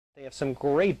They have some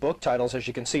great book titles, as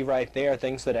you can see right there,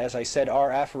 things that, as I said,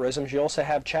 are aphorisms. You also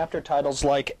have chapter titles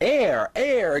like Air,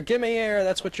 Air, Gimme Air,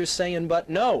 that's what you're saying, but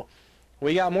no.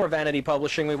 We got more Vanity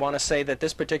Publishing. We want to say that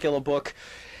this particular book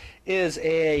is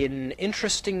an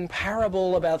interesting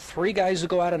parable about three guys who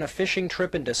go out on a fishing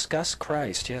trip and discuss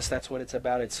Christ. Yes, that's what it's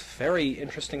about. It's very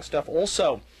interesting stuff.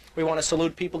 Also, we want to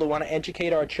salute people who want to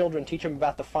educate our children, teach them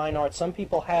about the fine arts. Some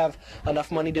people have enough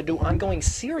money to do ongoing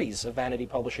series of Vanity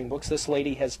Publishing books. This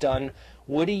lady has done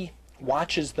Woody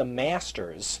Watches the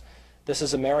Masters. This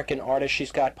is American artist.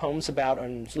 She's got poems about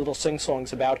and little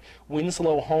sing-songs about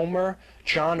Winslow Homer,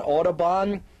 John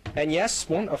Audubon, and yes,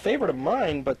 a favorite of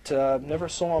mine, but never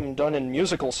saw him done in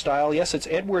musical style. Yes, it's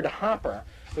Edward Hopper.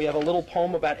 We have a little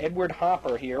poem about Edward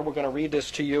Hopper here. We're going to read this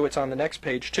to you. It's on the next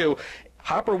page, too.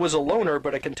 Hopper was a loner,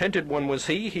 but a contented one was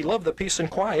he. He loved the peace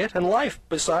and quiet, and life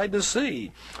beside the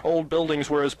sea. Old buildings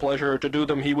were his pleasure, to do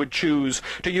them he would choose,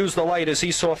 to use the light as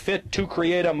he saw fit, to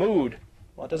create a mood.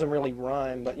 Well, it doesn't really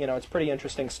rhyme, but, you know, it's pretty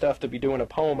interesting stuff to be doing a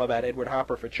poem about Edward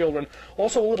Hopper for children.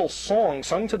 Also a little song,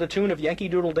 sung to the tune of Yankee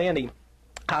Doodle Dandy.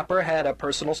 Hopper had a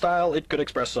personal style, it could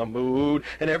express a mood,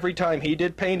 and every time he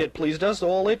did paint, it pleased us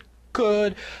all it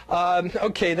could.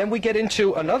 Okay, then we get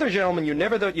into another gentleman you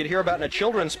never thought you'd hear about in a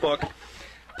children's book.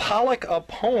 Pollock, a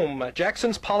poem.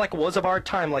 Jackson's Pollock was of our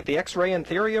time, like the X-ray and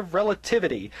theory of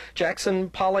relativity. Jackson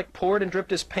Pollock poured and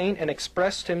dripped his paint and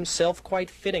expressed himself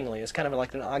quite fittingly. It's kind of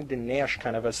like an Ogden Nash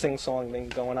kind of a sing-song thing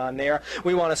going on there.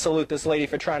 We want to salute this lady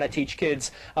for trying to teach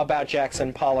kids about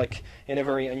Jackson Pollock in a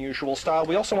very unusual style.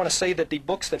 We also want to say that the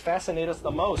books that fascinate us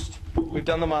the most, we've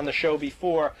done them on the show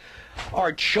before,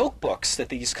 are joke books that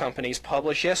these companies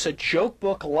publish. Yes, a joke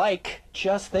book like,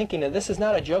 just thinking, and this is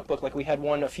not a joke book like we had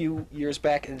one a few years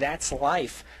back, That's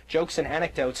Life, Jokes and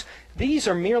Anecdotes. These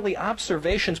are merely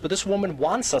observations, but this woman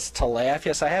wants us to laugh.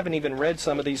 Yes, I haven't even read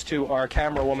some of these to our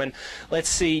camera woman. Let's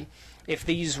see if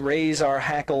these raise our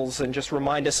hackles and just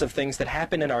remind us of things that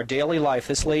happen in our daily life.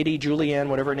 This lady, Julianne,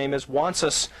 whatever her name is, wants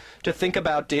us to think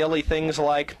about daily things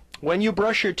like when you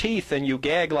brush your teeth and you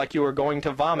gag like you are going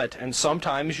to vomit, and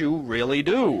sometimes you really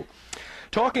do.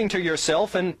 Talking to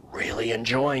yourself and really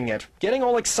enjoying it. Getting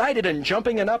all excited and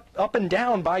jumping and up and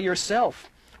down by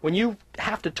yourself. When you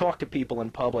have to talk to people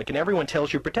in public and everyone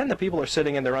tells you, pretend the people are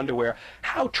sitting in their underwear.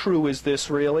 How true is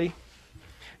this really?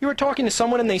 You are talking to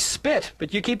someone and they spit,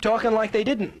 but you keep talking like they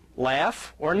didn't.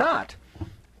 Laugh or not.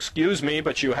 Excuse me,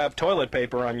 but you have toilet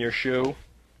paper on your shoe.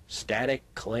 Static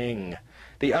cling.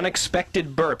 The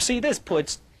unexpected burp. See, this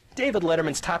puts David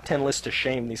Letterman's top 10 list to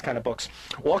shame, these kind of books.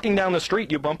 Walking down the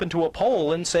street, you bump into a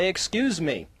pole and say, excuse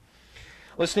me.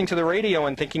 Listening to the radio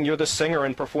and thinking you're the singer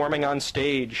and performing on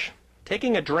stage.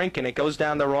 Taking a drink and it goes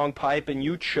down the wrong pipe and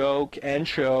you choke and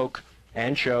choke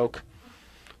and choke.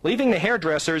 Leaving the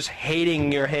hairdressers,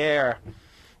 hating your hair.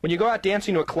 When you go out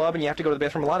dancing to a club and you have to go to the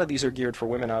bathroom, a lot of these are geared for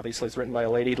women, obviously. It's written by a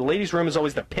lady. The ladies' room is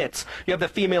always the pits. You have the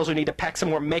females who need to pack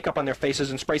some more makeup on their faces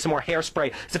and spray some more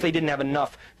hairspray as if they didn't have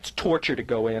enough. It's torture to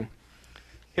go in.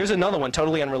 Here's another one,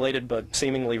 totally unrelated but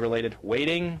seemingly related.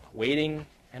 Waiting, waiting,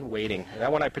 and waiting.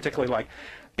 That one I particularly like.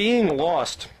 Being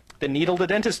lost. The needle the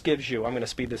dentist gives you. I'm going to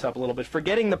speed this up a little bit.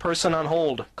 Forgetting the person on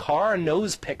hold. Car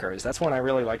nose pickers. That's one I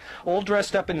really like. All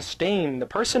dressed up in stain. The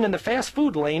person in the fast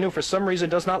food lane who for some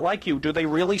reason does not like you. Do they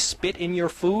really spit in your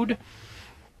food?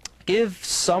 Give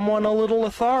someone a little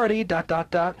authority. ...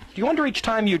 Do you wonder each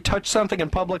time you touch something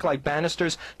in public like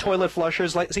banisters, toilet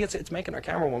flushers, see, it's making our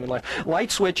camera woman laugh.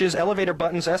 Light switches, elevator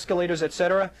buttons, escalators,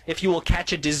 etc. If you will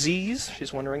catch a disease,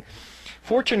 she's wondering.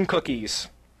 Fortune cookies.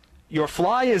 Your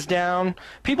fly is down.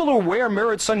 People who wear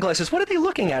mirrored sunglasses, what are they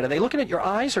looking at? Are they looking at your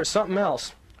eyes or something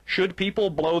else? Should people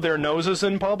blow their noses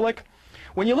in public?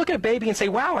 When you look at a baby and say,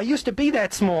 wow, I used to be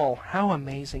that small. How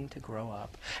amazing to grow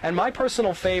up. And my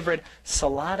personal favorite,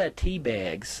 Salada tea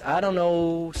bags. I don't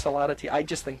know Salada tea. I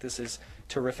just think this is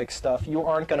terrific stuff. You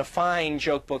aren't going to find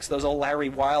joke books, those old Larry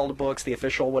Wilde books, The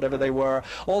Official, whatever they were.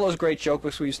 All those great joke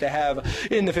books we used to have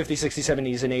in the 50s, 60s,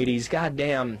 70s, and 80s. God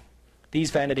damn.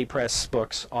 These Vanity Press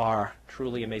books are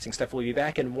truly amazing stuff. We'll be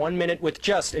back in 1 minute with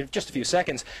just a few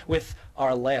seconds with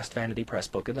our last Vanity Press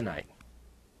book of the night.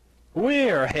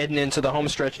 We're heading into the home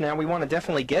stretch now. We want to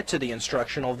definitely get to the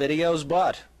instructional videos,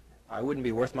 but I wouldn't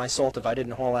be worth my salt if I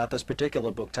didn't haul out this particular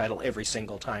book title every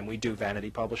single time we do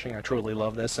Vanity Publishing. I truly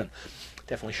love this, and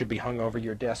definitely should be hung over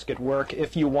your desk at work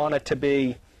if you want it to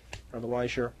be.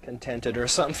 Otherwise, you're contented or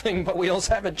something. But we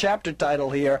also have a chapter title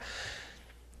here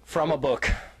from a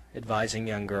book advising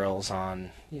young girls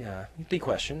on, the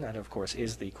question. That, of course,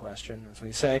 is the question, as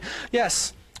we say.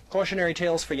 Yes, Cautionary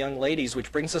tales for young ladies,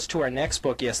 which brings us to our next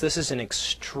book. Yes, this is an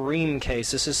extreme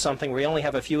case. This is something, we only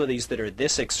have a few of these that are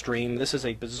this extreme. This is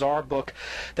a bizarre book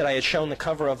that I had shown the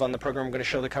cover of on the program. I'm going to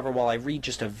show the cover while I read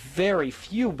just a very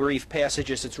few brief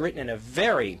passages. It's written in a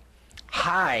very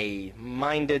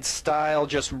high-minded style,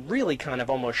 just really kind of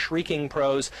almost shrieking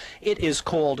prose. It is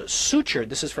called Sutured.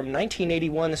 This is from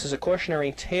 1981. This is a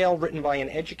cautionary tale written by an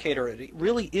educator. It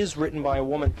really is written by a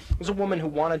woman. It was a woman who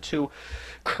wanted to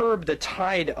curb the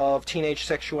tide of teenage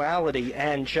sexuality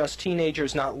and just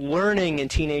teenagers not learning and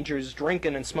teenagers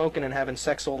drinking and smoking and having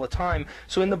sex all the time.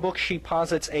 So in the book she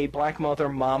posits a black mother,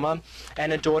 Mama,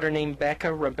 and a daughter named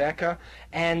Rebecca,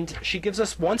 and she gives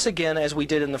us, once again, as we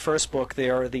did in the first book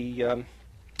there, the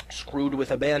Screwed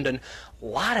with Abandon, a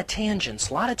lot of tangents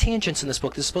in this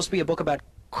book. This is supposed to be a book about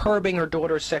curbing her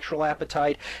daughter's sexual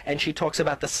appetite, and she talks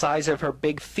about the size of her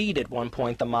big feet at one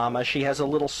point, the Mama. She has a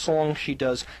little song she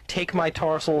does, take my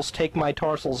tarsals,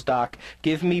 Doc,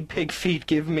 give me big feet,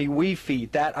 give me wee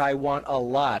feet, that I want a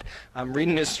lot. I'm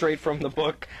reading this straight from the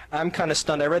book. I'm kind of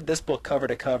stunned. I read this book cover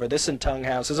to cover, this and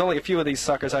Funhouse. There's only a few of these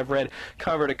suckers I've read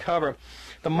cover to cover.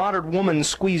 The modern woman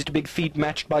squeezed big feet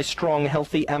matched by strong,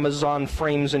 healthy Amazon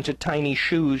frames into tiny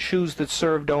shoes, shoes that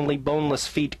served only boneless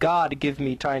feet. God, give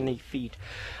me tiny feet.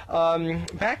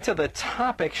 Back to the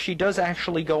topic, she does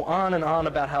actually go on and on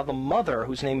about how the mother,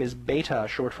 whose name is Beta,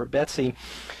 short for Betsy,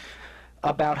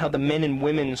 about how the men and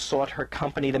women sought her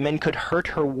company. The men could hurt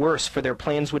her worse, for their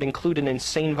plans would include an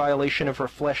insane violation of her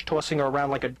flesh, tossing her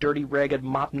around like a dirty, ragged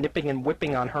mop, nipping and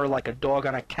whipping on her like a dog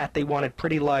on a cat. They wanted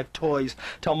pretty live toys,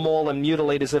 to maul and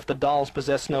mutilate as if the dolls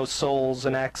possessed no souls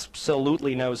and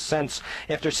absolutely no sense.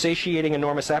 After satiating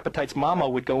enormous appetites, Mama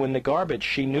would go in the garbage.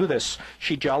 She knew this.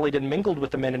 She jollied and mingled with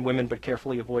the men and women, but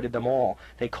carefully avoided them all.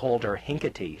 They called her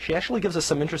Hinkety. She actually gives us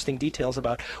some interesting details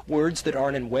about words that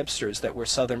aren't in Webster's that were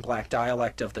Southern black dialect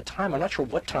of the time. I'm not sure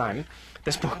what time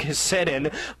this book is set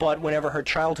in, but whenever her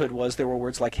childhood was, there were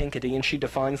words like Hinkety, and she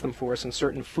defines them for us in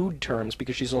certain food terms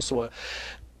because she's also a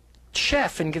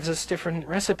chef and gives us different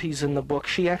recipes in the book.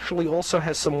 She actually also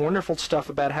has some wonderful stuff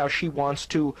about how she wants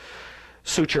to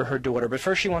suture her daughter, but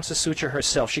first she wants to suture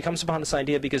herself. She comes upon this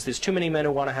idea because there's too many men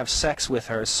who want to have sex with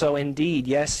her. So indeed,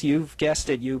 yes, you've guessed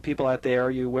it, you people out there,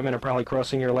 you women are probably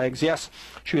crossing your legs. Yes,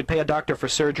 she would pay a doctor for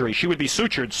surgery. She would be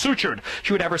sutured.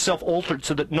 She would have herself altered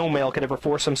so that no male could ever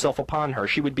force himself upon her.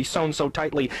 She would be sewn so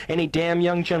tightly any damn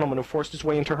young gentleman who forced his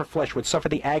way into her flesh would suffer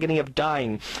the agony of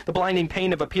dying, the blinding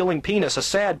pain of a peeling penis, a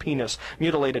sad penis,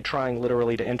 mutilated trying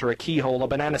literally to enter a keyhole, a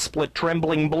banana split,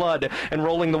 trembling blood, and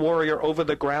rolling the warrior over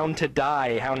the ground to die.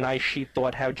 How nice, she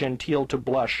thought, how genteel to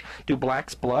blush. Do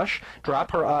blacks blush?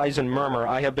 Drop her eyes and murmur,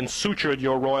 I have been sutured,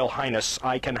 your royal highness.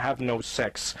 I can have no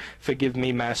sex. Forgive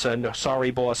me, massa. No, sorry,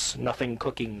 boss. Nothing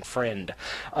cooking, friend.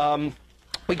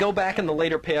 We go back in the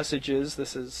later passages.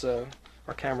 This is...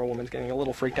 our camera woman's getting a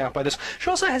little freaked out by this. She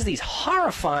also has these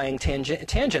horrifying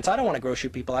tangents. I don't want to gross you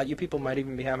people out. You people might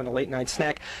even be having a late-night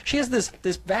snack. She has this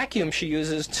vacuum she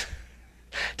uses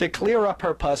to clear up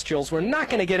her pustules. We're not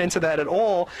going to get into that at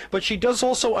all, but she does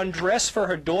also undress for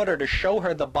her daughter to show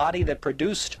her the body that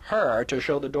produced her, to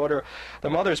show the daughter the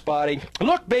mother's body.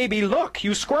 Look, baby, look!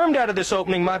 You squirmed out of this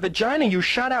opening, my vagina. You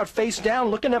shot out face down,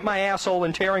 looking at my asshole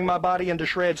and tearing my body into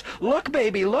shreds. Look,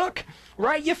 baby, look!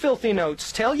 Write your filthy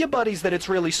notes. Tell your buddies that it's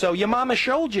really so. Your mama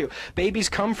showed you. Babies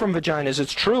come from vaginas.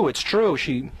 It's true. It's true.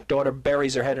 Daughter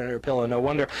buries her head in her pillow. No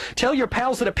wonder. Tell your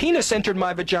pals that a penis entered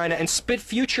my vagina and spit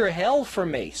future hell for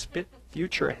me. Spit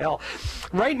future hell.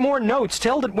 Write more notes.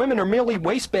 Tell that women are merely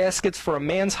wastebaskets for a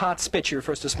man's hot spit. She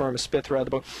refers to sperm as spit throughout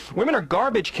the book. Women are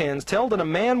garbage cans. Tell that a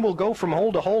man will go from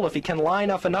hole to hole if he can line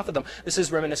up enough of them. This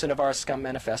is reminiscent of our Scum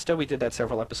Manifesto. We did that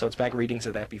several episodes back, readings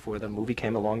of that before the movie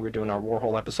came along. We were doing our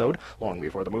Warhol episode long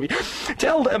before the movie.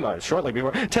 Tell them, shortly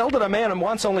before, tell that a man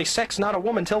wants only sex, not a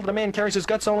woman. Tell that a man carries his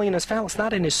guts only in his phallus,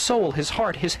 not in his soul, his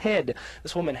heart, his head.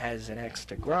 This woman has an axe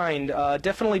to grind.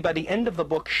 Definitely by the end of the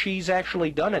book, she's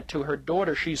actually done it to her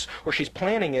daughter. She's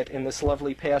planning it in this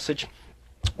lovely passage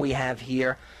we have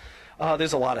here.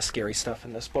 There's a lot of scary stuff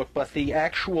in this book, but the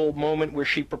actual moment where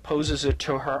she proposes it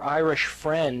to her Irish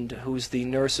friend, who's the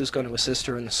nurse who's going to assist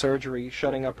her in the surgery,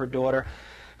 shutting up her daughter,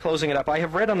 closing it up. I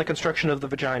have read on the construction of the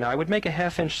vagina. I would make a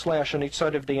half-inch slash on each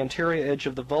side of the anterior edge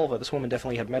of the vulva. This woman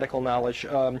definitely had medical knowledge.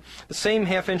 The same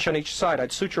half-inch on each side.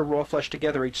 I'd suture raw flesh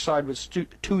together, each side with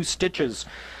 2 stitches.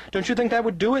 Don't you think that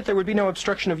would do it? There would be no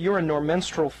obstruction of urine nor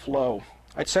menstrual flow.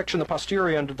 I'd section the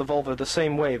posterior end of the vulva the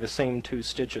same way, the same 2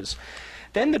 stitches.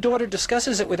 Then the daughter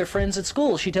discusses it with her friends at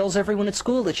school. She tells everyone at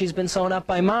school that she's been sewn up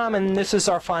by Mom, and this is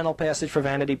our final passage for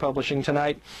Vanity Publishing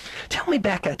tonight. Tell me,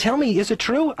 Becca, tell me, is it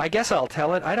true? I guess I'll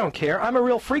tell it. I don't care. I'm a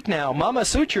real freak now. Mama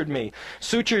sutured me.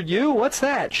 Sutured you? What's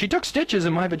that? She took stitches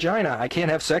in my vagina. I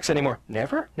can't have sex anymore.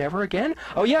 Never? Never again?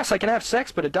 Oh, yes, I can have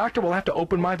sex, but a doctor will have to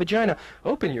open my vagina.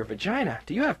 Open your vagina?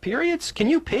 Do you have periods? Can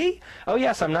you pee? Oh,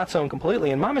 yes, I'm not sewn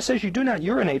completely, and Mama says you do not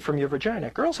urinate from your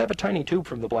vagina. Girls have a tiny tube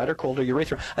from the bladder called a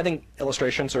urethra. I think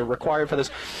illustrations are required for this,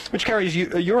 which carries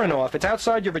urine off. It's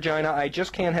outside your vagina. I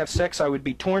just can't have sex. I would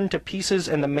be torn to pieces,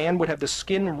 and the man would have the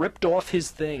skin ripped off his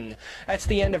thing. That's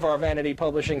the end of our Vanity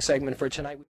Publishing segment for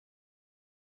tonight.